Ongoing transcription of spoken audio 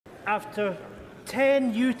after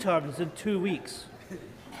 10 U-turns in 2 weeks,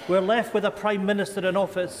 we're left with a Prime Minister in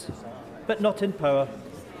office, but not in power,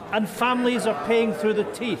 and families are paying through the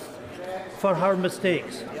teeth for her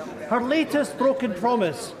mistakes. Her latest broken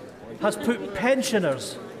promise has put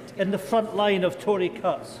pensioners in the front line of Tory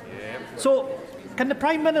cuts. So, can the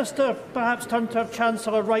Prime Minister perhaps turn to her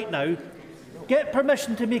Chancellor right now, get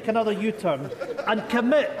permission to make another U-turn and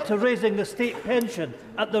commit to raising the state pension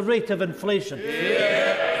at the rate of inflation?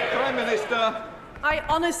 Prime Minister. I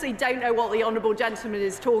honestly don't know what the honourable gentleman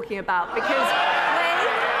is talking about, because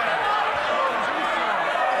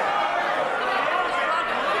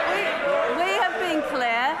we have been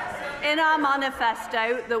clear in our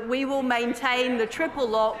manifesto that we will maintain the triple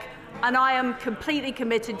lock, and I am completely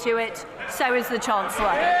committed to it. So is the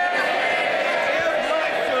Chancellor.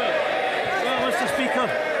 Well, Mr. Speaker,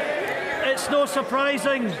 it's no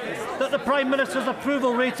surprising that the Prime Minister's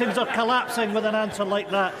approval ratings are collapsing with an answer like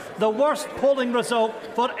that. The worst polling result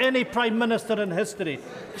for any Prime Minister in history.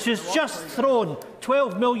 She's just thrown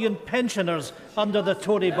 12 million pensioners under the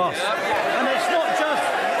Tory bus. And it's not just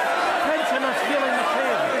pensioners feeling the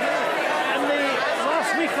pain. In the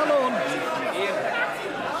last week alone,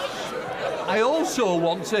 I also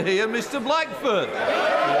want to hear Mr. Blackford.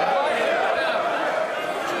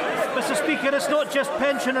 Mr. Speaker, it's not just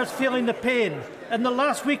pensioners feeling the pain. In the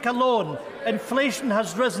last week alone, inflation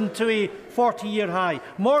has risen to a 40-year high.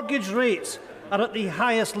 Mortgage rates are at the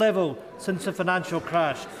highest level since the financial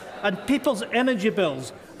crash. And people's energy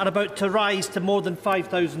bills are about to rise to more than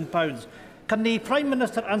 £5,000. Can the Prime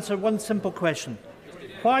Minister answer one simple question?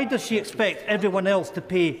 Why does she expect everyone else to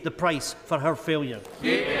pay the price for her failure?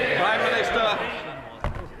 Prime Minister.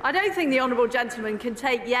 I don't think the honourable gentleman can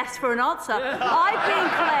take yes for an answer. I've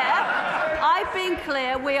been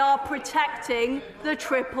clear we are protecting the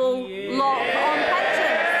triple lock on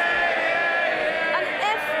pensions.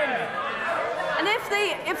 And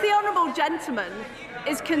if the honourable gentleman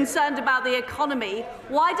is concerned about the economy,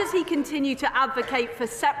 why does he continue to advocate for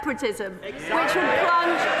separatism, which would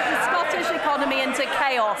plunge the Scottish economy into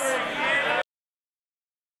chaos?